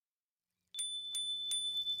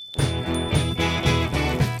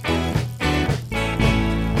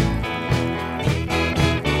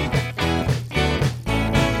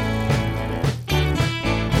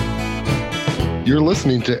You're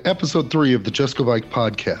listening to episode 3 of the Just Go Bike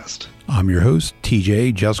podcast. I'm your host,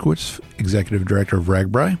 TJ Juskowitz, Executive Director of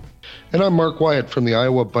RAGBRAI. And I'm Mark Wyatt from the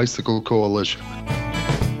Iowa Bicycle Coalition.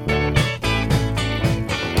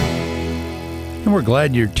 And we're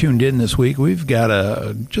glad you're tuned in this week. We've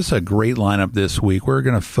got just a great lineup this week. We're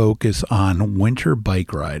going to focus on winter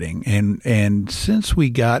bike riding. And since we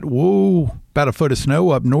got, about a foot of snow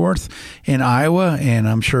up north in Iowa, and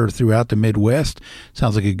I'm sure throughout the Midwest,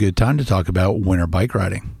 sounds like a good time to talk about winter bike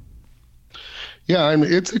riding. Yeah,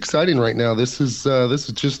 it's exciting right now. This is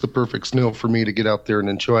just the perfect snow for me to get out there and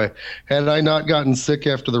enjoy. Had I not gotten sick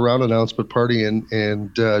after the round announcement party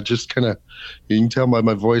and just kind of, you can tell by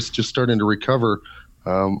my voice just starting to recover,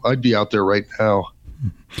 I'd be out there right now.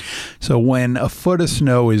 So when a foot of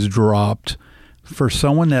snow is dropped, for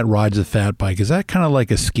someone that rides a fat bike, is that kind of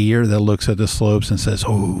like a skier that looks at the slopes and says,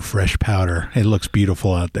 "Oh, fresh powder. It looks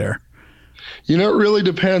beautiful out there"? You know, it really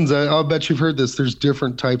depends. I'll bet you've heard this. There's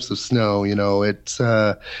different types of snow. You know, it's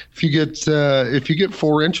if you get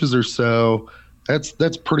 4 inches or so,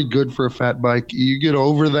 that's pretty good for a fat bike. You get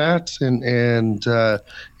over that, and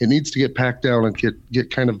it needs to get packed down and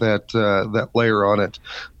get kind of that layer on it.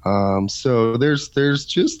 So there's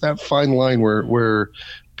just that fine line where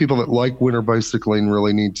people that like winter bicycling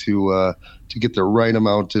really need to get the right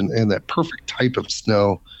amount and that perfect type of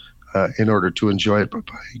snow in order to enjoy it by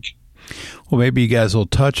bike. Well, maybe you guys will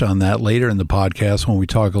touch on that later in the podcast when we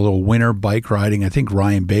talk a little winter bike riding. I think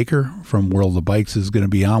Ryan Baker from World of Bikes is going to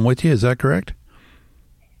be on with you. Is that correct?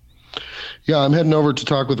 Yeah, I'm heading over to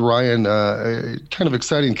talk with Ryan. Kind of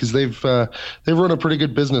exciting because they've run a pretty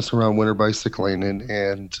good business around winter bicycling,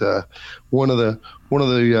 and one of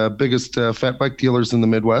the biggest fat bike dealers in the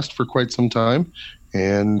Midwest for quite some time.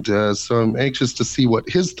 And so I'm anxious to see what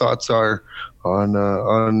his thoughts are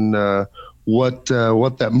on what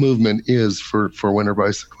that movement is for winter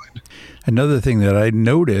bicycling. Another thing that I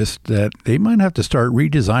noticed that they might have to start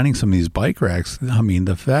redesigning some of these bike racks. I mean,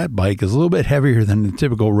 the fat bike is a little bit heavier than the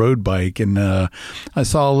typical road bike, and I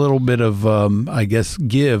saw a little bit of,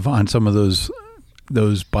 give on some of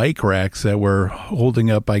those bike racks that were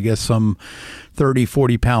holding up, some 30,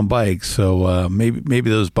 40-pound bikes. So maybe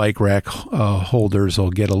those bike rack holders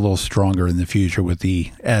will get a little stronger in the future with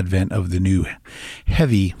the advent of the new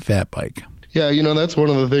heavy fat bike. Yeah, you know, that's one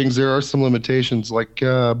of the things. There are some limitations, like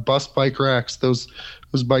bus bike racks. Those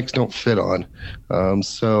bikes don't fit on.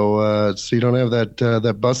 So you don't have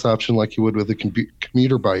that bus option like you would with a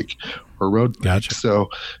commuter bike or road bike. Gotcha. So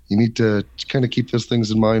you need to kind of keep those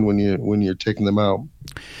things in mind when you're taking them out.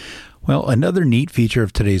 Well, another neat feature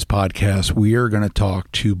of today's podcast, we are going to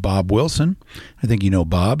talk to Bob Wilson. I think you know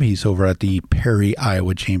Bob. He's over at the Perry,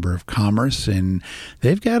 Iowa Chamber of Commerce, and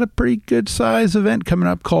they've got a pretty good size event coming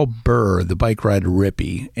up called Burr, the Bike Ride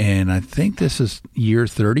Rippy. And I think this is year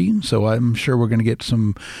 30, so I'm sure we're going to get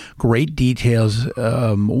some great details.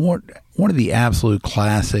 One of the absolute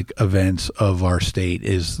classic events of our state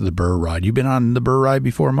is the Burr Ride. You been on the Burr Ride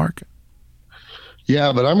before, Mark?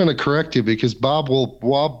 Yeah, but I'm going to correct you because Bob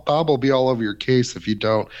will be all over your case if you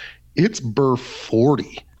don't. It's Burr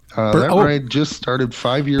 40. Ride just started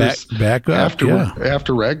 5 years back up,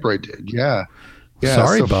 after RAGBRAI did. Yeah.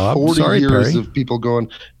 Sorry, so Bob. 40 Sorry, years Perry. of people going.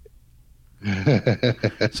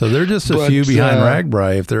 So they're just a few behind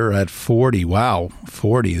RAGBRAI if they're at 40. Wow,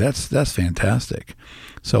 40. That's fantastic.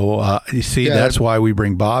 So you see, that's why we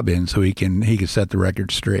bring Bob in so he can set the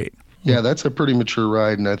record straight. Yeah, that's a pretty mature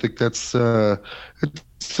ride, and I think it's an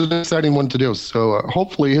exciting one to do. So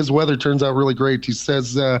hopefully his weather turns out really great. He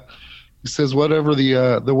says whatever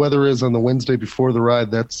the weather is on the Wednesday before the ride,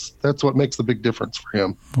 that's what makes the big difference for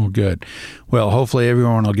him. Well, good. Well, hopefully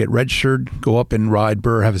everyone will get registered, go up and ride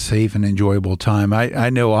Burr, have a safe and enjoyable time. I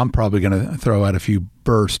know I'm probably going to throw out a few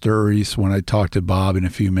Burr stories when I talk to Bob in a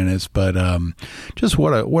few minutes, but just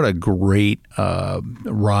what a great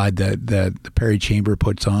ride that the Perry Chamber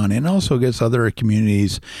puts on, and also gets other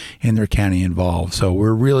communities in their county involved. So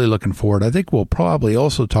we're really looking forward. I think we'll probably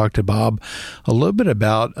also talk to Bob a little bit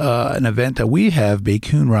about an event that we have,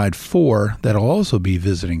 Coon Ride 4, that'll also be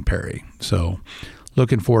visiting Perry. So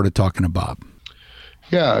looking forward to talking to Bob.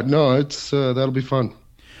 Yeah, no, it's that'll be fun.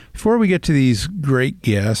 Before we get to these great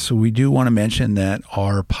guests, we do want to mention that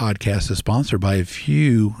our podcast is sponsored by a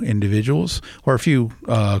few individuals or a few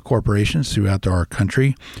corporations throughout our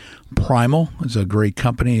country. Primal is a great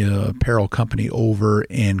company, a apparel company over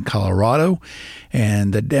in Colorado,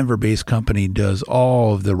 and the Denver-based company does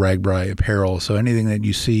all of the RAGBRAI apparel. So anything that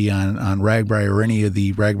you see on RAGBRAI or any of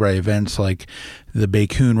the RAGBRAI events like the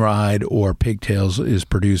Baycoon Ride or Pigtails is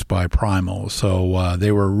produced by Primal. So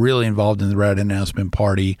they were really involved in the ride announcement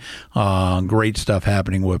party. Great stuff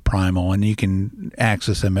happening with Primal, and you can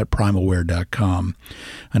access them at primalwear.com.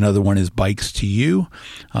 Another one is Bikes to You.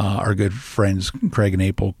 Our good friends Craig and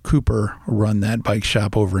April Cooper run that bike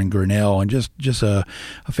shop over in Grinnell, and just a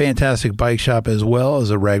fantastic bike shop as well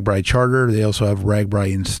as a RAGBRAI charter. They also have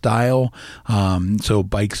RAGBRAI in Style. So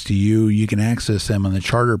Bikes to You, you can access them on the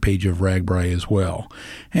charter page of RAGBRAI as well.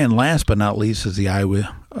 And last but not least is the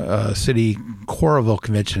Iowa City Coralville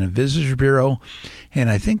Convention and Visitors Bureau. And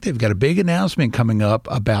I think they've got a big announcement coming up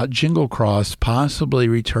about Jingle Cross possibly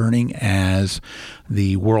returning as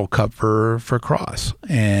the World Cup for cross.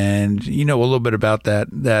 And you know a little bit about that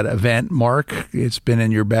event, Mark. It's been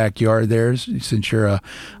in your backyard there since you're a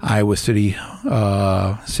Iowa City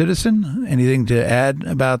citizen. Anything to add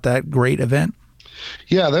about that great event?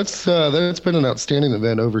 Yeah, that's been an outstanding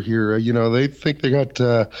event over here. They think they got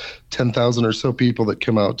 10,000 or so people that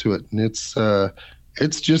come out to it, and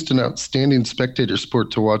it's just an outstanding spectator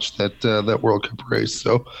sport to watch that World Cup race.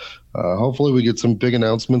 So hopefully we get some big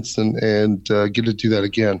announcements and get to do that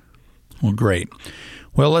again. Well, great.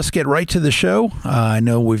 Well, let's get right to the show. I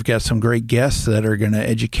know we've got some great guests that are going to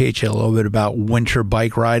educate you a little bit about winter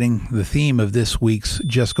bike riding, the theme of this week's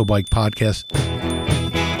Just Go Bike podcast.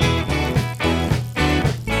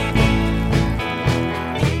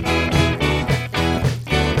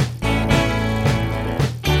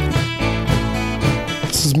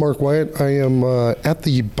 This is Mark Wyatt. I am at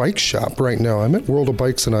the bike shop right now. I'm at World of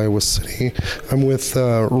Bikes in Iowa City. I'm with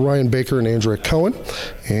Ryan Baker and Andrea Cohen,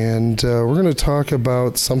 and we're going to talk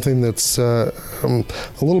about something that's a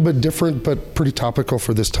little bit different but pretty topical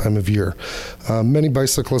for this time of year. Many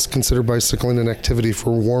bicyclists consider bicycling an activity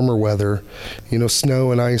for warmer weather.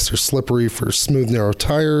 Snow and ice are slippery for smooth, narrow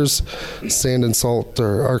tires. Sand and salt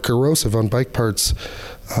are corrosive on bike parts.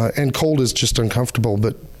 And cold is just uncomfortable,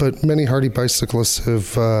 but many hardy bicyclists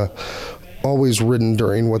have always ridden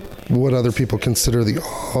during what other people consider the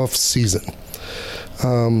off-season.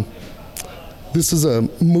 This is a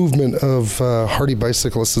movement of hardy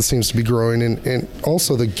bicyclists that seems to be growing, and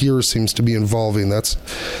also the gear seems to be evolving. That's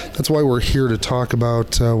why we're here to talk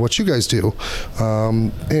about what you guys do.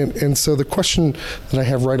 And so the question that I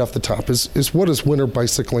have right off the top is what does winter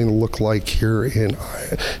bicycling look like here in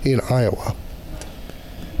Iowa?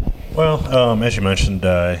 Well, as you mentioned,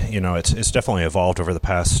 it's definitely evolved over the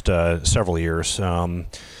past several years.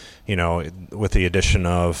 With the addition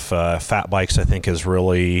of fat bikes, I think has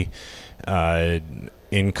really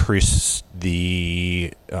increased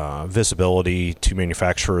the visibility to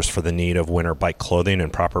manufacturers for the need of winter bike clothing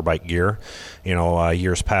and proper bike gear.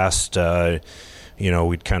 Years past,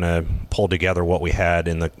 we'd kind of pull together what we had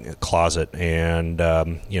in the closet and,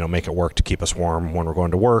 make it work to keep us warm when we're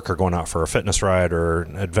going to work or going out for a fitness ride or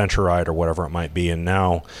an adventure ride or whatever it might be. And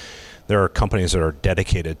now there are companies that are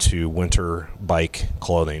dedicated to winter bike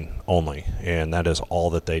clothing only, and that is all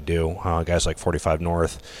that they do. Guys like 45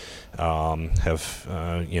 North have,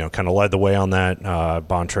 kind of led the way on that.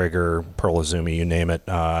 Bontrager, Pearl Izumi, you name it.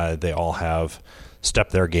 They all have step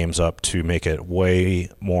their games up to make it way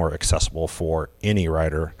more accessible for any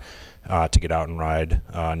rider to get out and ride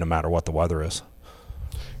no matter what the weather is.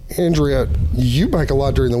 Andrea, you bike a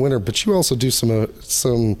lot during the winter, but you also do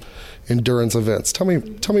some endurance events. Tell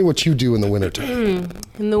me what you do in the wintertime.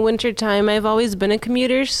 In the wintertime, I've always been a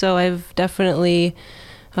commuter, so I've definitely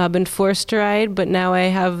been forced to ride, but now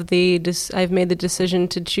I've made the decision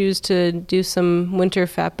to choose to do some winter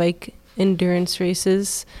fat bike endurance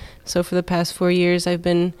races. So for the past 4 years, I've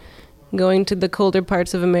been going to the colder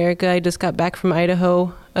parts of America. I just got back from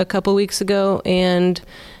Idaho a couple weeks ago, and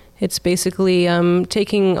it's basically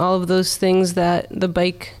taking all of those things that the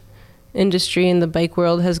bike industry and the bike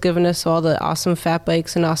world has given us, all the awesome fat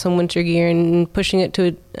bikes and awesome winter gear, and pushing it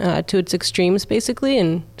to its extremes, basically,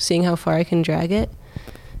 and seeing how far I can drag it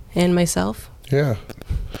and myself. Yeah.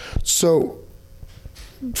 So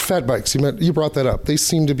fat bikes, you brought that up. They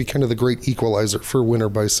seem to be kind of the great equalizer for winter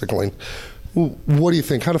bicycling. What do you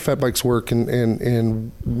think? How do fat bikes work,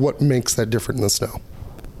 and what makes that different in the snow?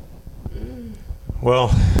 Well,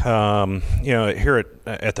 here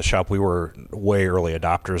at the shop, we were way early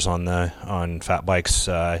adopters on fat bikes.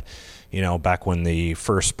 Back when the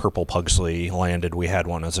first Purple Pugsley landed, we had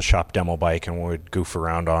one as a shop demo bike, and we would goof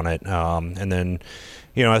around on it. And then,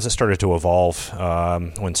 as it started to evolve,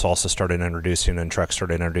 when Salsa started introducing and Trek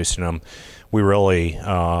started introducing them, we really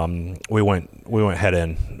we went head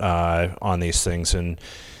in on these things, and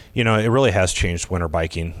it really has changed winter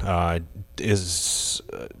biking. Is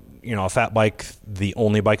a fat bike the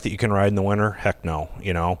only bike that you can ride in the winter? Heck no,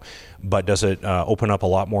 But does it open up a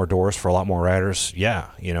lot more doors for a lot more riders? Yeah,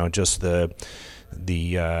 just the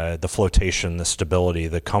flotation, the stability,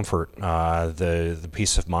 the comfort, the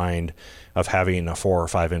peace of mind of having a 4 or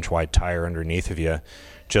 5 inch wide tire underneath of you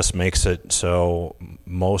just makes it so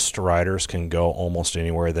most riders can go almost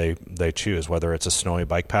anywhere they choose, whether it's a snowy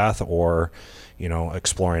bike path or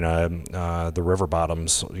exploring the river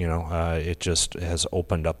bottoms. It just has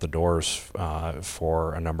opened up the doors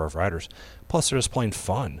for a number of riders. Plus, they're just plain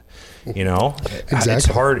fun.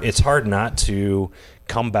 Exactly. It's hard not to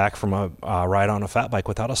come back from a ride on a fat bike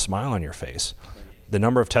without a smile on your face. The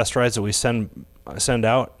number of test rides that we send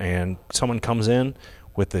out, and someone comes in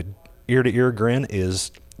with the ear-to-ear grin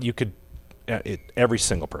is every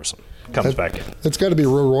single person comes back in. It's got to be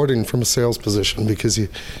rewarding from a sales position because you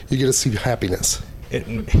get to see happiness.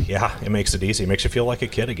 It makes it easy. It makes you feel like a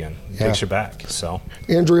kid again. It takes you back. So,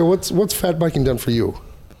 Andrea, what's fat biking done for you?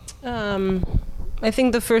 I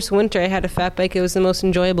think the first winter I had a fat bike, it was the most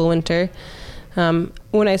enjoyable winter.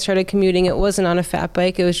 When I started commuting, it wasn't on a fat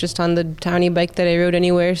bike. It was just on the towny bike that I rode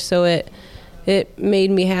anywhere. So it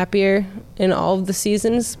made me happier in all of the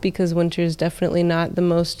seasons because winter is definitely not the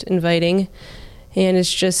most inviting. And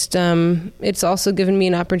it's just, it's also given me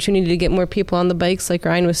an opportunity to get more people on the bikes. Like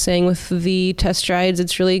Ryan was saying with the test rides,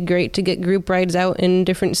 it's really great to get group rides out in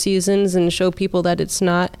different seasons and show people that it's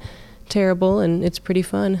not terrible and it's pretty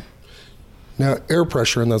fun. Now, air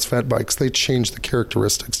pressure in those fat bikes, they change the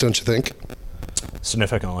characteristics, don't you think?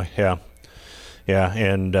 Significantly, yeah. Yeah,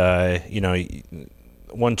 and,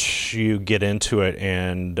 once you get into it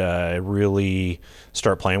and really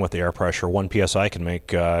start playing with the air pressure, 1 PSI can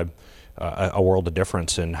make a world of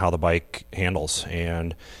difference in how the bike handles.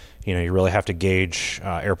 And, you really have to gauge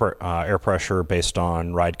air pressure based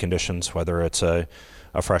on ride conditions, whether it's a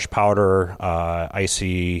fresh powder,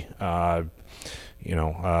 icy, bike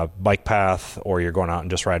path, or you're going out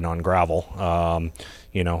and just riding on gravel. I've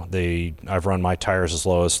run my tires as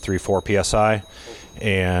low as 3-4 PSI.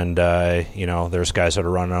 And, there's guys that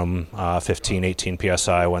are running them 15, 18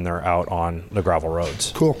 PSI when they're out on the gravel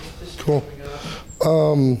roads. Cool.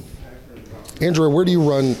 Andrea, where do you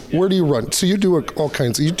run? So you do all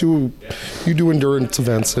kinds. You do endurance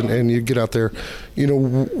events and you get out there.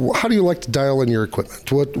 How do you like to dial in your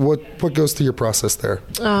equipment? What goes through your process there?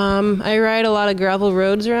 I ride a lot of gravel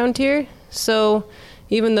roads around here. So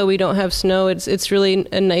even though we don't have snow, it's really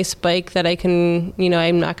a nice bike that I can,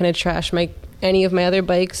 I'm not going to trash any of my other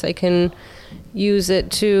bikes. I can use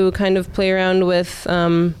it to kind of play around with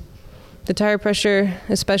the tire pressure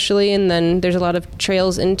especially, and then there's a lot of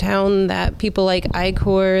trails in town that people like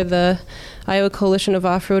ICOR, the Iowa Coalition of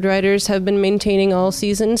Off-Road Riders, have been maintaining all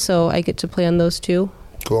season, so I get to play on those too.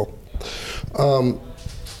 Cool.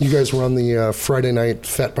 You guys were on the Friday night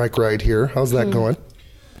fat bike ride here. How's that going?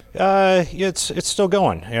 It's still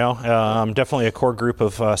going. Definitely a core group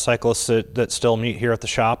of cyclists that still meet here at the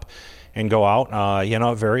shop and go out.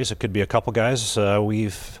 It varies. It could be a couple guys.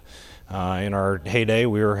 We've in our heyday,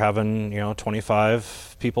 we were having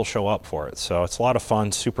 25 people show up for it. So it's a lot of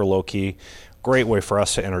fun, super low key. Great way for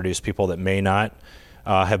us to introduce people that may not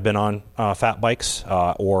have been on fat bikes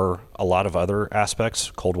or a lot of other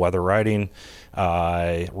aspects, cold weather riding,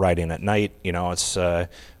 riding at night.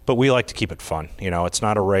 But we like to keep it fun. It's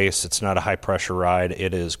not a race. It's not a high pressure ride.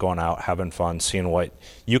 It is going out, having fun, seeing what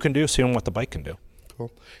you can do, seeing what the bike can do.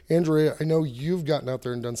 Cool. Andrea, I know you've gotten out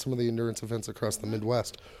there and done some of the endurance events across the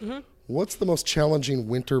Midwest. Mm-hmm. What's the most challenging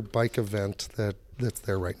winter bike event that's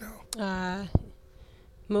there right now?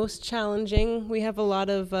 Most challenging, we have a lot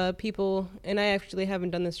of people, and I actually haven't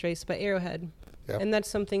done this race, but Arrowhead. Yep. And that's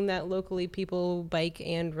something that locally people bike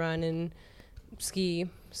and run and ski.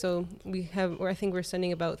 So I think we're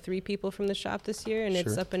sending about 3 people from the shop this year, and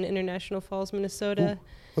It's up in International Falls, Minnesota. Ooh.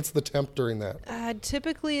 What's the temp during that?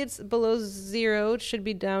 Typically it's below 0. It should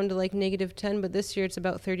be down to like -10, but this year it's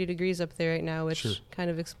about 30 degrees up there right now, which kind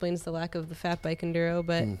of explains the lack of the fat bike enduro.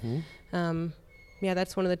 But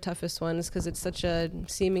that's one of the toughest ones because it's such a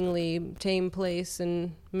seemingly tame place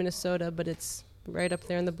in Minnesota, but it's right up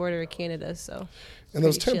there on the border of Canada. So and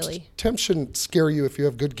those temps shouldn't scare you if you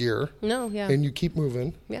have good gear. No, yeah. And you keep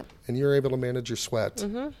moving. Yep. And you're able to manage your sweat.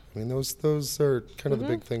 Mm-hmm. I mean, those are kind of the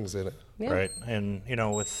big things in it. Yeah. Right. And,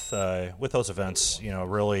 with those events,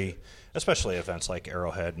 really, especially events like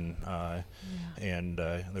Arrowhead and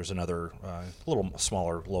there's another little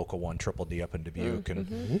smaller local one, Triple D up in Dubuque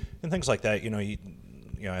and things like that.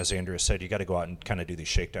 As Andrea said, you got to go out and kind of do these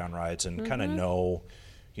shakedown rides and kind of know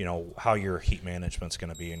how your heat management's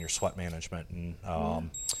going to be and your sweat management,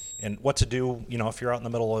 and what to do, if you're out in the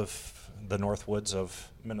middle of the North Woods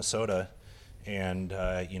of Minnesota and,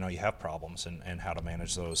 you have problems and how to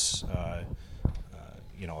manage those,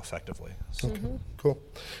 effectively. So. Okay, cool.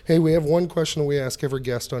 Hey, we have one question that we ask every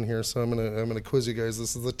guest on here, so I'm gonna quiz you guys.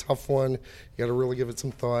 This is a tough one. You got to really give it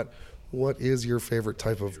some thought. What is your favorite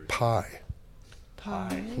type of pie?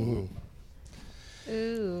 Pie.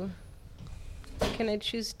 Ooh. Can I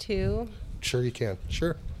choose two? Sure you can.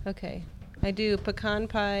 Sure. Okay. I do pecan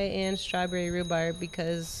pie and strawberry rhubarb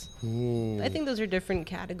because I think those are different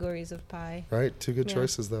categories of pie. Right. Two good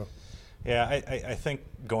choices, though. Yeah, I think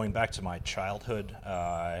going back to my childhood,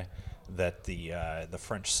 that the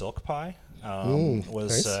French silk pie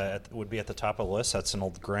was nice. Would be at the top of the list. That's an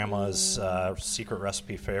old grandma's secret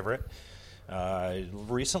recipe favorite.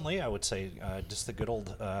 Recently, I would say just the good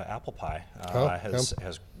old apple pie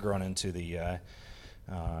has grown into the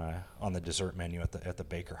on the dessert menu at the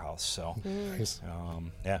Baker House. So, nice.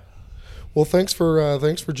 Yeah. Well, thanks for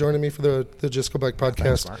joining me for the Just Go Bike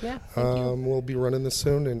podcast. Thanks, Mark. Yeah, thank you. We'll be running this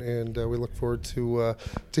soon, and we look forward to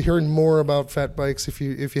hearing more about fat bikes. If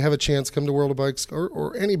you have a chance, come to World of Bikes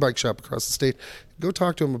or any bike shop across the state. Go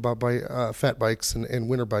talk to them about fat bikes and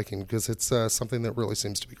winter biking, because it's something that really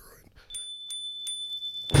seems to be growing.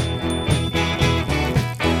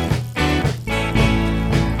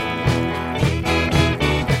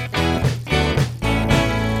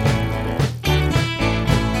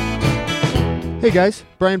 Hey guys,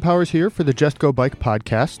 Brian Powers here for the Just Go Bike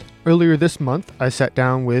podcast. Earlier this month, I sat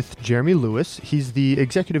down with Jeremy Lewis. He's the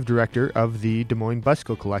executive director of the Des Moines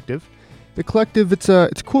Bicycle Collective. The collective, it's a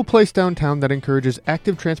cool place downtown that encourages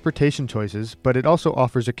active transportation choices, but it also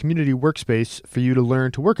offers a community workspace for you to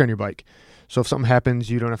learn to work on your bike. So if something happens,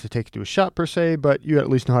 you don't have to take it to a shop per se, but you at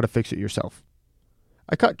least know how to fix it yourself.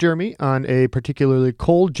 I caught Jeremy on a particularly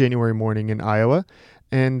cold January morning in Iowa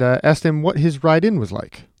and asked him what his ride-in was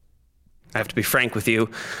like. I have to be frank with you.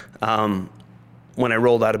 When I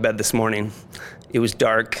rolled out of bed this morning, it was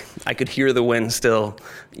dark. I could hear the wind still,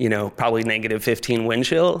 probably negative 15 wind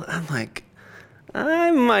chill. I'm like,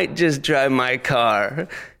 I might just drive my car.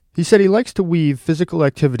 He said he likes to weave physical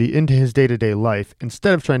activity into his day-to-day life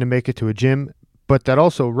instead of trying to make it to a gym, but that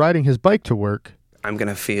also riding his bike to work, I'm going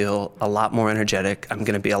to feel a lot more energetic. I'm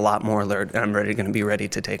going to be a lot more alert, and I'm going to be ready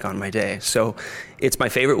to take on my day. So it's my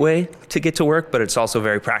favorite way to get to work, but it's also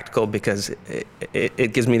very practical because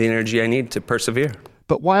it gives me the energy I need to persevere.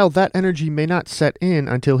 But while that energy may not set in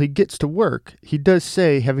until he gets to work, he does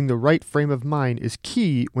say having the right frame of mind is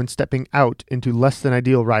key when stepping out into less than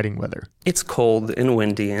ideal riding weather. It's cold and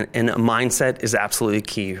windy, and a mindset is absolutely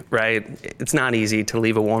key, right? It's not easy to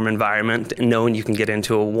leave a warm environment knowing you can get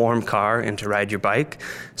into a warm car and to ride your bike.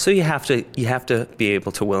 So you have to be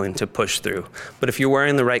able to willing to push through. But if you're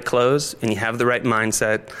wearing the right clothes and you have the right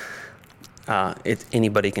mindset,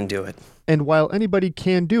 anybody can do it. And while anybody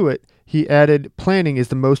can do it, he added, planning is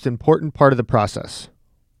the most important part of the process.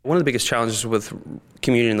 One of the biggest challenges with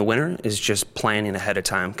commuting in the winter is just planning ahead of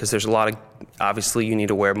time, because there's obviously you need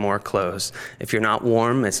to wear more clothes. If you're not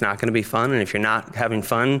warm, it's not going to be fun. And if you're not having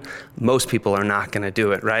fun, most people are not going to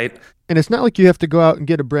do it, right? And it's not like you have to go out and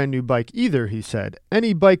get a brand new bike either, he said.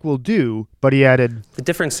 Any bike will do, but he added, the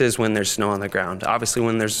difference is when there's snow on the ground. Obviously,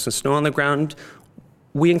 when there's snow on the ground,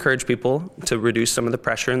 we encourage people to reduce some of the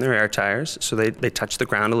pressure in their air tires so they touch the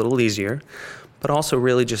ground a little easier. But also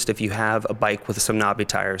really just if you have a bike with some knobby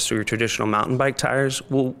tires, so your traditional mountain bike tires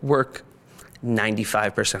will work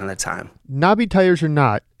 95% of the time. Knobby tires or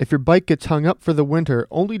not, if your bike gets hung up for the winter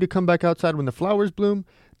only to come back outside when the flowers bloom,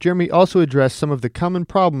 Jeremy also addressed some of the common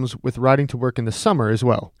problems with riding to work in the summer as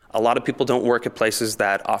well. A lot of people don't work at places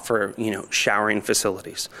that offer, showering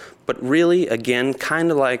facilities. But really, again,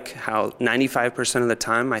 kind of like how 95% of the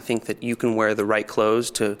time, I think that you can wear the right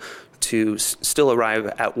clothes to still arrive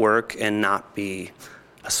at work and not be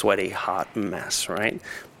a sweaty, hot mess, right?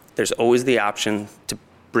 There's always the option to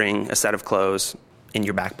bring a set of clothes in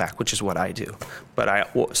your backpack, which is what I do.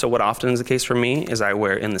 So what often is the case for me is I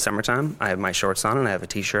wear, in the summertime, I have my shorts on and I have a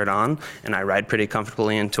t-shirt on and I ride pretty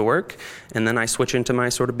comfortably into work, and then I switch into my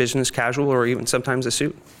sort of business casual or even sometimes a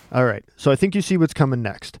suit. All right, so I think you see what's coming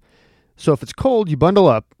next. So if it's cold, you bundle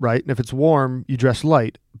up, right? And if it's warm, you dress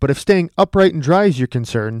light. But if staying upright and dry is your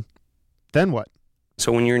concern, then what?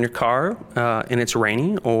 So when you're in your car and it's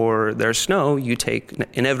raining or there's snow,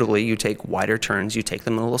 inevitably you take wider turns. You take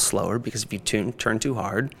them a little slower, because if you turn too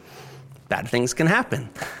hard, bad things can happen.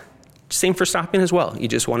 Same for stopping as well. You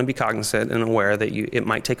just want to be cognizant and aware that it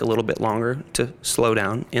might take a little bit longer to slow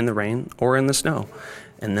down in the rain or in the snow.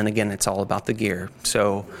 And then again, it's all about the gear.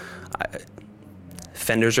 So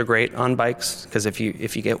Fenders are great on bikes because if you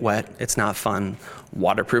get wet, it's not fun.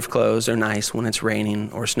 Waterproof clothes are nice when it's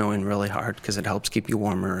raining or snowing really hard because it helps keep you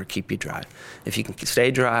warmer or keep you dry. If you can stay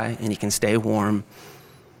dry and you can stay warm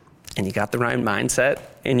and you got the right mindset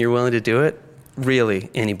and you're willing to do it, really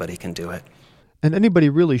anybody can do it. And anybody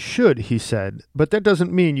really should, he said, but that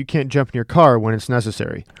doesn't mean you can't jump in your car when it's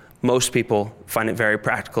necessary. Most people find it very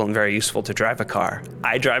practical and very useful to drive a car.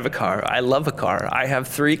 I drive a car. I love a car. I have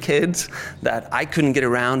 3 kids that I couldn't get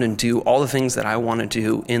around and do all the things that I want to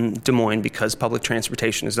do in Des Moines because public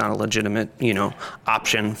transportation is not a legitimate,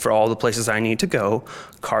 option for all the places I need to go.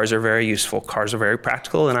 Cars are very useful. Cars are very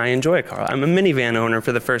practical, and I enjoy a car. I'm a minivan owner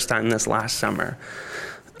for the first time this last summer.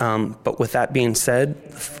 But with that being said,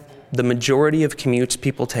 the majority of commutes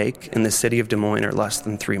people take in the city of Des Moines are less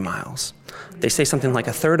than 3 miles. They say something like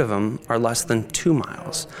a third of them are less than 2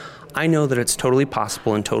 miles. I know that it's totally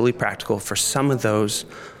possible and totally practical for some of those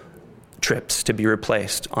trips to be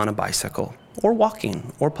replaced on a bicycle or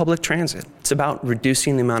walking or public transit. It's about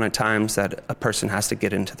reducing the amount of times that a person has to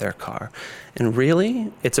get into their car. And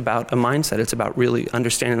really, it's about a mindset. It's about really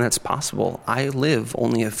understanding that's possible. I live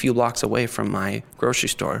only a few blocks away from my grocery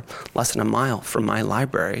store, less than a mile from my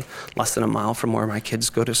library, less than a mile from where my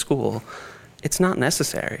kids go to school. It's not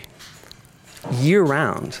necessary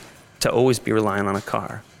year-round to always be relying on a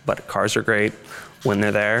car. But cars are great when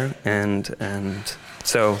they're there, and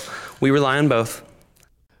so we rely on both.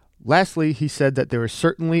 Lastly, he said that there is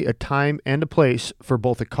certainly a time and a place for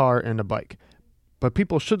both a car and a bike. But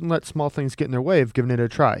people shouldn't let small things get in their way of giving it a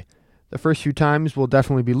try. The first few times will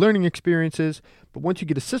definitely be learning experiences, but once you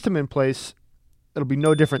get a system in place, it'll be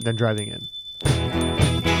no different than driving in.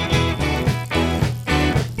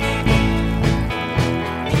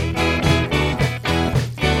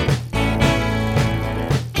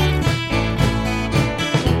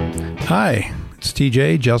 Hi, it's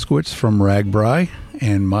TJ Juskowitz from RAGBRAI,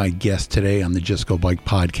 and my guest today on the Just Go Bike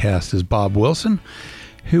podcast is Bob Wilson,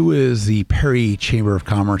 who is the Perry Chamber of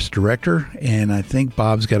Commerce director, and I think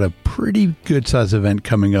Bob's got a pretty good-sized event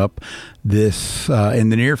coming up this in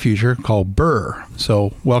the near future called Burr.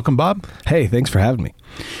 So welcome, Bob. Hey, thanks for having me.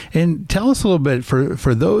 And tell us a little bit,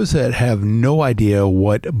 for those that have no idea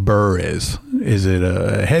what Burr is. Is it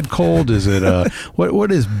a head cold? Is it a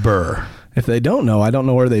what is Burr? If they don't know, I don't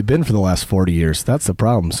know where they've been for the last 40 years. That's the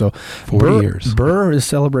problem. So 40 years. Burr is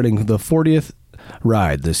celebrating the 40th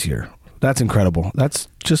ride this year. That's incredible. That's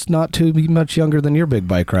just not too much younger than your big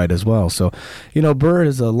bike ride as well. So, Burr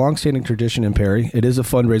is a longstanding tradition in Perry. It is a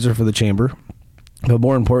fundraiser for the chamber, but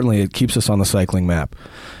more importantly, it keeps us on the cycling map.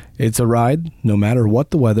 It's a ride no matter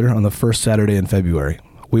what the weather on the first Saturday in February.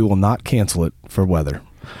 We will not cancel it for weather.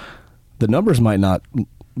 The numbers might not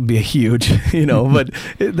be huge, but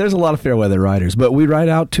there's a lot of fair weather riders. But we ride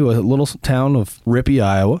out to a little town of Rippey,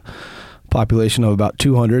 Iowa, population of about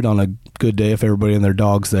 200 on a good day if everybody and their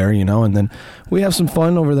dog's there, and then we have some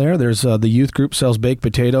fun over there. There's the youth group sells baked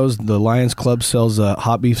potatoes. The Lions Club sells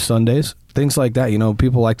hot beef sundaes, things like that.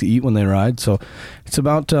 People like to eat when they ride. So it's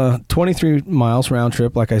about 23 miles round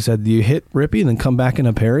trip. Like I said, you hit Rippey and then come back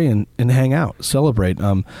into Perry and hang out, celebrate,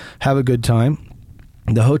 have a good time.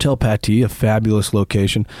 The Hotel Pattee, a fabulous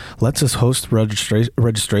location, lets us host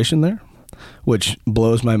registration there, which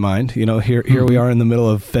blows my mind. Here we are in the middle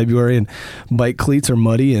of February, and bike cleats are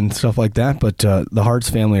muddy and stuff like that, but the Hartz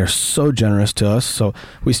family are so generous to us. So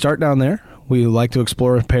we start down there. We like to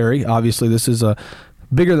explore Perry. Obviously, this is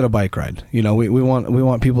bigger than a bike ride. We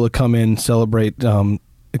want people to come in, celebrate,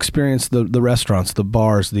 experience the restaurants, the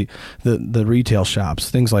bars, the retail shops,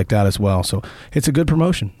 things like that as well. So it's a good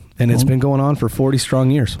promotion. And it's been going on for 40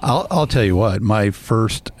 strong years. I'll tell you what, my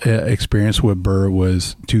first experience with Burr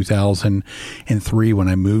was 2003 when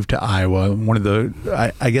I moved to Iowa. One of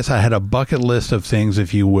I guess I had a bucket list of things,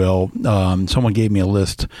 if you will. Someone gave me a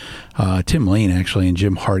list, Tim Lane actually, and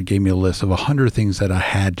Jim Hart gave me a list of 100 things that I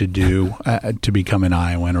had to do to become an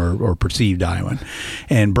Iowan or perceived Iowan.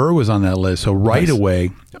 And Burr was on that list. So right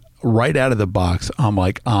away, right out of the box, I'm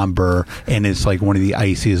like on Burr, and it's like one of the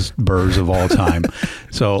iciest Burrs of all time.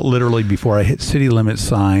 So literally before I hit city limit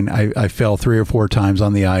sign, I fell 3 or 4 times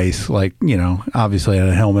on the ice. Like, obviously I had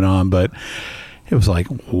a helmet on, but it was like,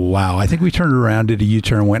 wow. I think we turned around, did a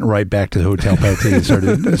U-turn, went right back to the Hotel Pattee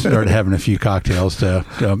and started having a few cocktails to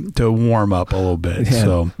warm up a little bit. Yeah,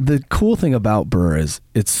 so the cool thing about Burr is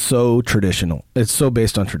it's so traditional. It's so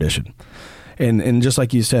based on tradition. And just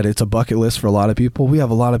like you said, it's a bucket list for a lot of people. We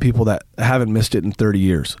have a lot of people that haven't missed it in 30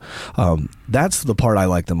 years. That's the part I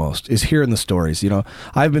like the most, is hearing the stories.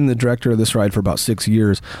 I've been the director of this ride for about 6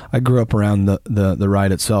 years. I grew up around the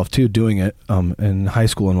ride itself, too, doing it in high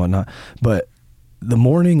school and whatnot. But the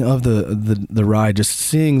morning of the ride, just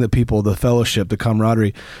seeing the people, the fellowship, the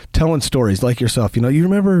camaraderie, telling stories like yourself. You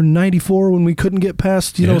remember '94 when we couldn't get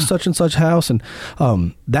past, such and such house, and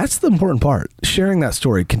that's the important part. Sharing that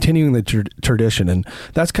story, continuing the tradition, and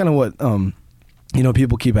that's kind of what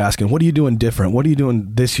people keep asking. What are you doing different? What are you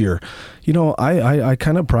doing this year? I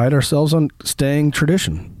kind of pride ourselves on staying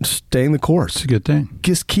tradition, staying the course. It's a good thing.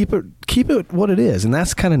 Just keep it what it is, and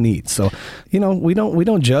that's kind of neat. So, we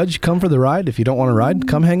don't judge. Come for the ride. If you don't want to ride,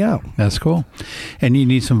 come hang out. That's cool. And you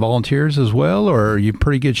need some volunteers as well, or are you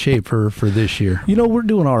pretty good shape for this year? We're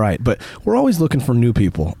doing all right, but we're always looking for new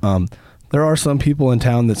people. There are some people in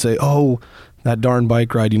town that say, "Oh, that darn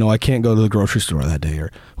bike ride, I can't go to the grocery store that day,"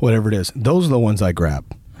 or whatever it is. Those are the ones I grab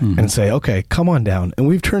and say, "Okay, come on down." And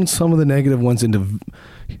we've turned some of the negative ones into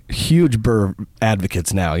huge Burr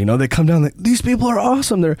advocates now. They come down, these people are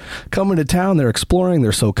awesome. They're coming to town. They're exploring.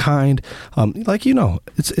 They're so kind.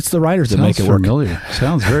 It's the riders that make it work.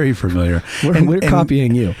 Sounds very familiar. We're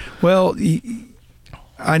copying you. Well,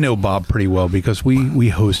 I know Bob pretty well because we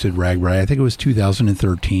hosted RAGBRAI. I think it was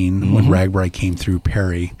 2013 when RAGBRAI came through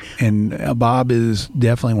Perry. And Bob is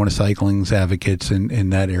definitely one of cycling's advocates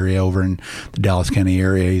in that area over in the Dallas County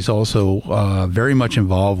area. He's also very much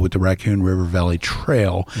involved with the Raccoon River Valley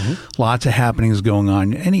Trail. Lots of happenings going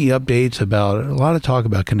on. Any updates about, a lot of talk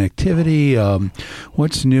about connectivity?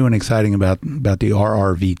 What's new and exciting about the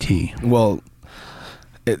RRVT? Well,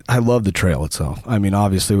 I love the trail itself. I mean,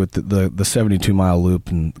 obviously with the 72-mile loop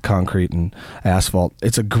and concrete and asphalt,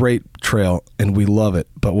 it's a great trail and we love it.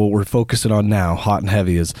 But what we're focusing on now, hot and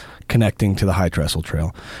heavy, is connecting to the High Trestle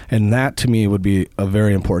Trail. And that, to me, would be a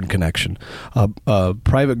very important connection. A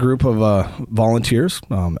private group of volunteers,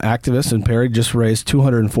 activists in Perry, just raised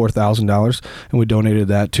 $204,000, and we donated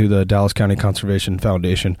that to the Dallas County Conservation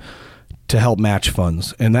Foundation to help match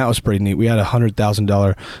funds. And that was pretty neat. We had a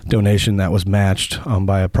 $100,000 donation that was matched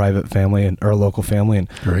by a private family or a local family. And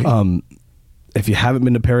great. If you haven't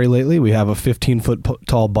been to Perry lately, we have a 15-foot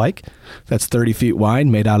tall bike that's 30 feet wide,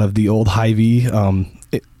 made out of the old Hy-Vee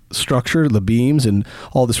structure, the beams, and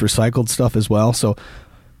all this recycled stuff as well. So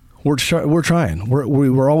we're trying.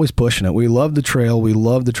 We're always pushing it. We love the trail. We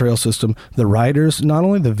love the trail system. The riders, not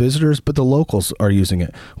only the visitors, but the locals are using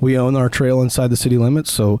it. We own our trail inside the city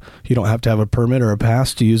limits, so you don't have to have a permit or a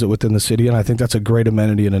pass to use it within the city. And I think that's a great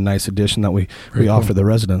amenity and a nice addition that we offer the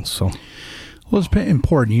residents. So. Well, it's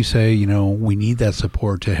important. You say, we need that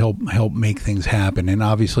support to help make things happen. And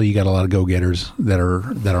obviously you got a lot of go-getters that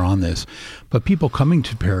are on this. But people coming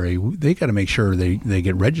to Perry, they got to make sure they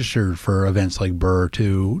get registered for events like Burr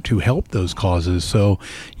to help those causes. So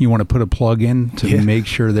you want to put a plug in to make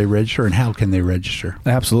sure they register, and how can they register?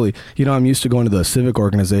 Absolutely. I'm used to going to the civic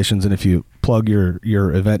organizations, and if you plug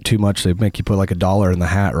your event too much, they make you put like $1 in the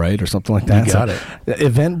hat, right? Or something like that. You got it.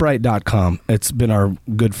 Eventbrite.com. It's been our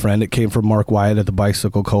good friend. It came from Mark Wyatt at the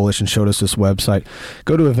Bicycle Coalition, showed us this website.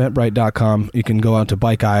 Go to eventbrite.com. You can go out to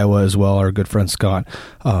Bike Iowa as well, our good friend Scott.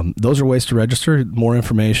 Those are ways to register. More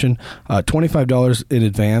information. $25 in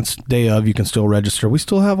advance. Day of, you can still register. We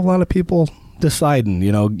still have a lot of people deciding,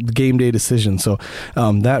 game day decision. So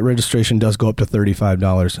that registration does go up to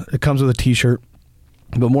 $35. It comes with a t-shirt.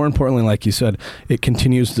 But more importantly, like you said, it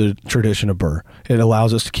continues the tradition of Burr. It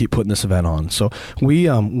allows us to keep putting this event on. So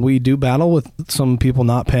we do battle with some people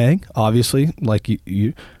not paying, obviously, like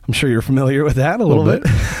you I'm sure you're familiar with that a little bit.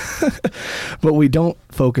 But we don't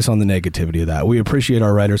focus on the negativity of that. We appreciate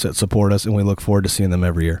our riders that support us, and we look forward to seeing them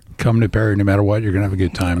every year. Come to Perry no matter what, you're going to have a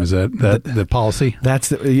good time. Is that the policy?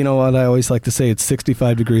 That's what I always like to say. It's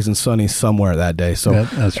 65 degrees and sunny somewhere that day. So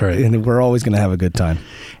that's right. And we're always going to have a good time.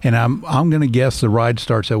 And I'm going to guess the ride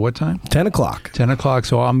starts at what time? 10 o'clock. 10 o'clock.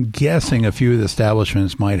 So I'm guessing a few of the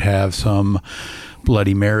establishments might have some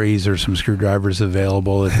Bloody Marys or some screwdrivers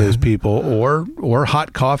available at those people, or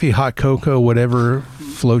hot coffee, hot cocoa, whatever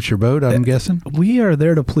floats your boat, I'm guessing. We are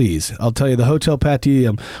there to please. I'll tell you, the Hotel Paty,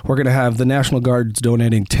 we're going to have the National Guards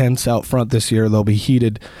donating tents out front this year. They'll be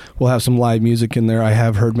heated. We'll have some live music in there. I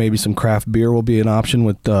have heard maybe some craft beer will be an option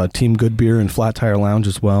with Team Good Beer and Flat Tire Lounge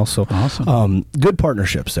as well. So awesome. Good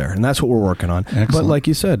partnerships there, and that's what we're working on. Excellent. But like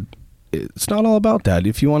you said, it's not all about that.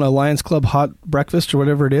 If you want a Lions Club hot breakfast or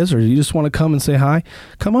whatever it is, or you just want to come and say hi,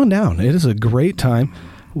 come on down. It is a great time.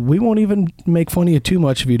 We won't even make fun of you too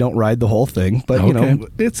much if you don't ride the whole thing, but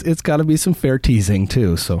it's got to be some fair teasing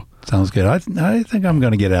too. So sounds good. I think I'm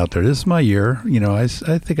going to get out there. This is my year. I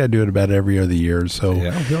think I do it about every other year. So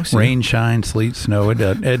rain, shine, sleet, snow, it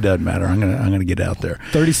doesn't matter. I'm going to get out there.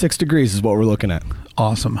 36 degrees is what we're looking at.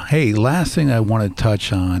 Awesome. Hey, last thing I want to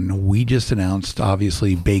touch on, we just announced,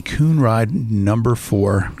 obviously, Bacoon Ride number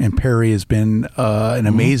 4, and Perry has been an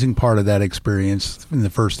amazing part of that experience in the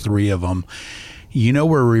first 3 of them.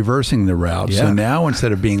 we're reversing the route. Yeah. So now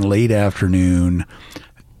instead of being late afternoon,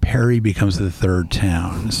 Perry becomes the third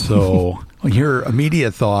town. So your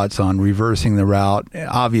immediate thoughts on reversing the route,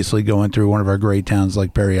 obviously going through one of our great towns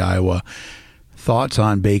like Perry, Iowa. Thoughts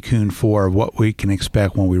on Bay-Coon 4, what we can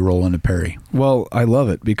expect when we roll into Perry? Well, I love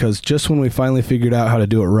it because just when we finally figured out how to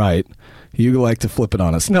do it right, you like to flip it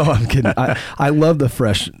on us. No, I'm kidding. I love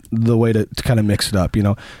the way to kind of mix it up,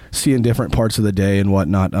 seeing different parts of the day and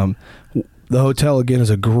whatnot. The hotel, again, is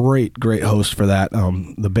a great host for that.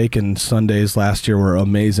 The Bacon Sundays last year were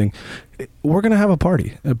amazing. We're going to have a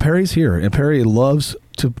party. Perry's here, and Perry loves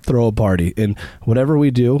to throw a party. And whatever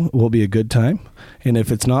we do will be a good time. And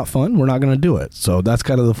if it's not fun, we're not going to do it. So that's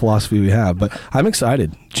kind of the philosophy we have. But I'm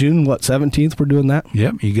excited. June, 17th, we're doing that?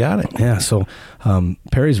 Yep, you got it. Yeah, so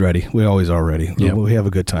Perry's ready. We always are ready. Yep. We have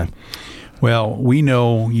a good time. Well, we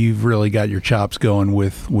know you've really got your chops going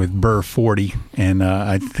with Burr 40, and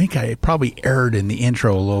I think I probably erred in the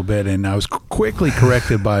intro a little bit, and I was quickly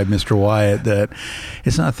corrected by Mr. Wyatt that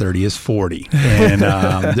it's not 30, it's 40. And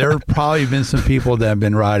there have probably been some people that have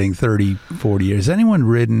been riding 30, 40 years. Has anyone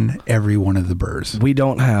ridden every one of the Burrs? We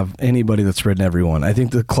don't have anybody that's ridden every one. I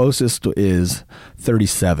think the closest is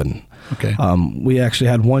 37. Okay. We actually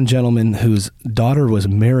had one gentleman whose daughter was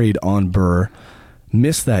married on Burr,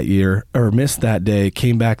 missed that day,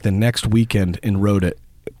 came back the next weekend and rode it.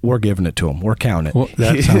 We're giving it to him. We're counting it. Well,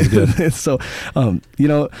 that sounds good. So,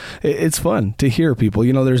 it's fun to hear people.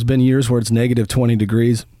 There's been years where it's negative 20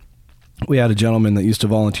 degrees. We had a gentleman that used to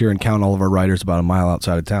volunteer and count all of our riders about a mile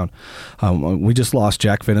outside of town. We just lost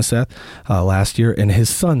Jack Finiseth last year, and his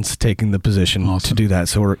son's taking the position to do that.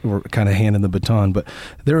 So we're kind of handing the baton. But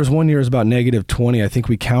there was one year it was about negative 20. I think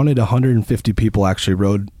we counted 150 people actually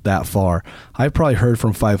rode that far. I've probably heard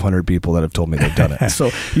from 500 people that have told me they've done it.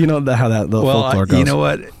 So you know how that the folklore goes. You know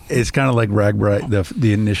what? It's kind of like RAGBRAI,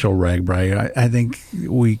 the initial RAGBRAI. I think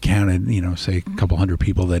we counted, say a couple hundred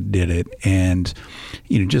people that did it. And,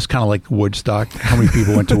 just kind of like Woodstock. How many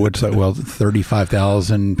people went to Woodstock? Well,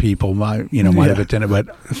 35,000 people might have attended,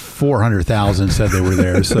 but 400,000 said they were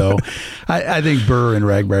there. So I think Burr and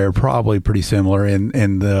RAGBRAI are probably pretty similar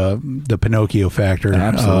in the Pinocchio factor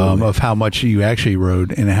of how much you actually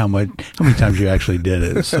rode and how many times you actually did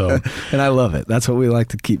it. So, and I love it. That's what we like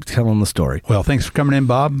to keep telling the story. Well, thanks for coming in,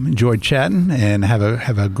 Bob. Enjoyed chatting, and have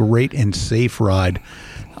a great and safe ride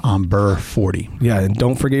on Burr 40. Yeah, and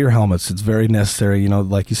don't forget your helmets. It's very necessary.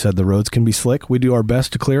 Like you said, the roads can be slick. We do our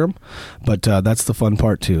best to clear them, but that's the fun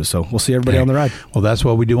part too. So we'll see everybody on the ride. Well, that's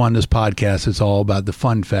what we do on this podcast. It's all about the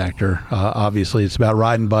fun factor. Obviously, it's about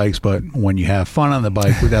riding bikes, but when you have fun on the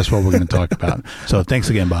bike, that's what we're going to talk about. So thanks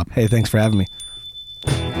again, Bob. Hey, thanks for having me.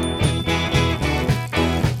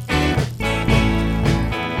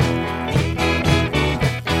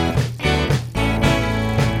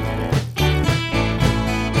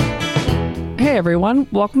 Hey everyone,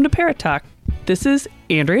 welcome to Parrot Talk. This is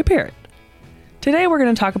Andrea Parrott. Today we're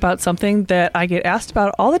going to talk about something that I get asked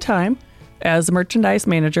about all the time as a merchandise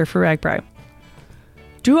manager for RAGBRAI.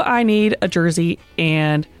 Do I need a jersey,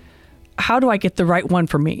 and how do I get the right one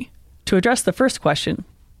for me? To address the first question,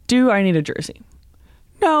 do I need a jersey?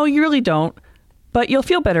 No, you really don't, but you'll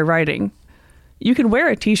feel better riding. You can wear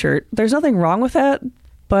a t-shirt, there's nothing wrong with that,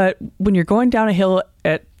 but when you're going down a hill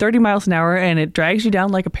at 30 miles an hour and it drags you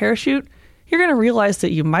down like a parachute, you're going to realize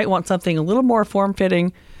that you might want something a little more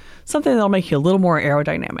form-fitting, something that'll make you a little more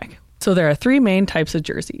aerodynamic. So there are three main types of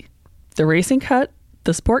jersey: the racing cut,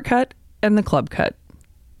 the sport cut, and the club cut.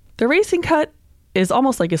 The racing cut is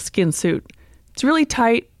almost like a skin suit. It's really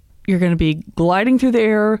tight. You're going to be gliding through the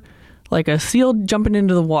air like a seal jumping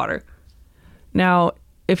into the water. Now,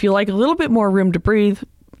 if you like a little bit more room to breathe,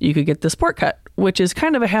 you could get the sport cut, which is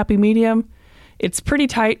kind of a happy medium. It's pretty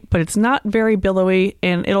tight, but it's not very billowy,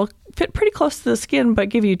 and it'll fit pretty close to the skin, but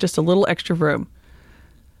give you just a little extra room.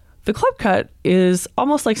 The club cut is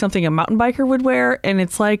almost like something a mountain biker would wear, and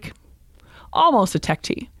it's like almost a tech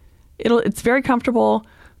tee. It's very comfortable,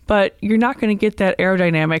 but you're not going to get that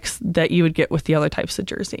aerodynamics that you would get with the other types of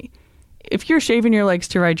jersey. If you're shaving your legs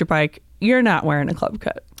to ride your bike, you're not wearing a club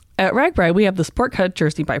cut. At RAGBRAI, we have the sport cut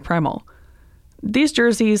jersey by Primal. These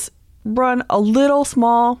jerseys run a little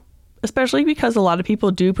small, especially because a lot of people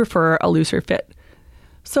do prefer a looser fit.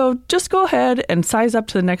 So just go ahead and size up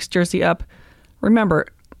to the next jersey up. Remember,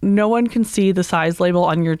 no one can see the size label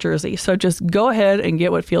on your jersey, so just go ahead and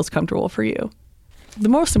get what feels comfortable for you. The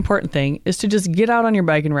most important thing is to just get out on your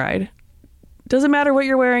bike and ride. Doesn't matter what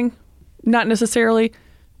you're wearing? Not necessarily.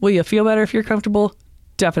 Will you feel better if you're comfortable?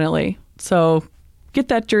 Definitely. So get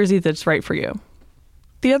that jersey that's right for you.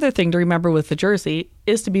 The other thing to remember with the jersey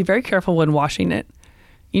is to be very careful when washing it.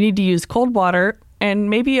 You need to use cold water and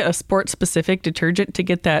maybe a sport-specific detergent to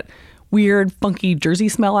get that weird, funky jersey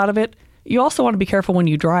smell out of it. You also want to be careful when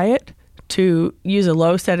you dry it to use a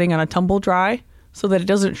low setting on a tumble dry so that it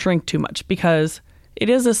doesn't shrink too much, because it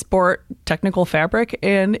is a sport technical fabric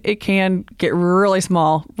and it can get really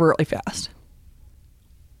small really fast.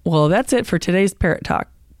 Well, that's it for today's Parrot Talk.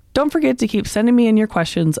 Don't forget to keep sending me in your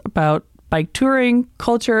questions about bike touring,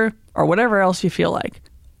 culture, or whatever else you feel like.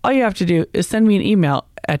 All you have to do is send me an email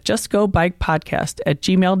at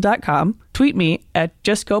justgobikepodcast@gmail.com, tweet me at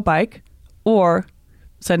justgobike, or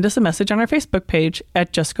send us a message on our Facebook page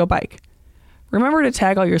at justgobike. Remember to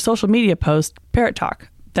tag all your social media posts Parrot Talk.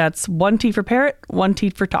 That's 1 T for parrot, 1 T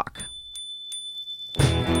for talk.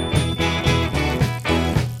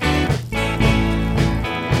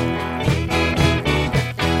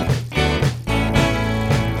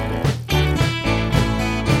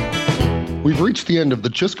 We've reached the end of the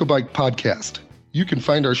Just Go Bike podcast. You can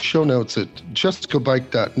find our show notes at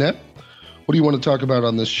justgobike.net. What do you want to talk about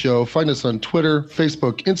on this show? Find us on Twitter,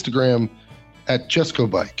 Facebook, Instagram at Just Go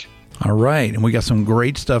Bike. All right, and we got some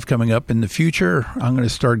great stuff coming up in the future. I'm going to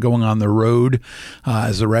start going on the road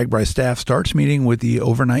as the RAGBRAI staff starts meeting with the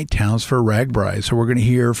overnight towns for RAGBRAI. So we're going to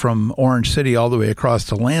hear from Orange City all the way across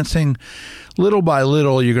to Lansing. Little by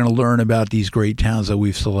little, you're going to learn about these great towns that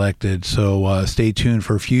we've selected. So stay tuned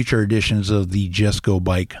for future editions of the Just Go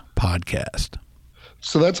Bike podcast.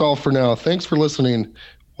 So that's all for now. Thanks for listening.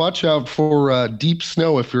 Watch out for deep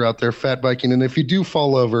snow if you're out there fat biking. And if you do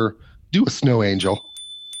fall over, do a snow angel.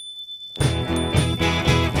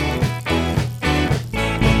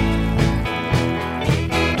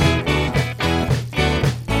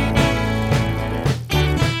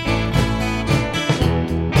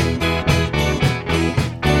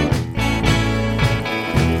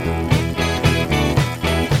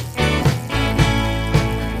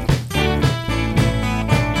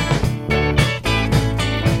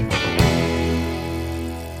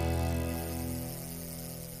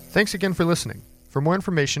 Thanks again for listening. For more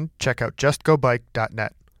information, check out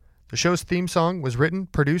justgobike.net. The show's theme song was written,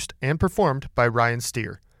 produced, and performed by Ryan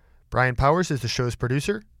Steer. Brian Powers is the show's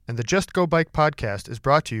producer, and the Just Go Bike podcast is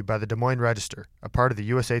brought to you by the Des Moines Register, a part of the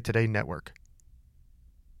USA Today network.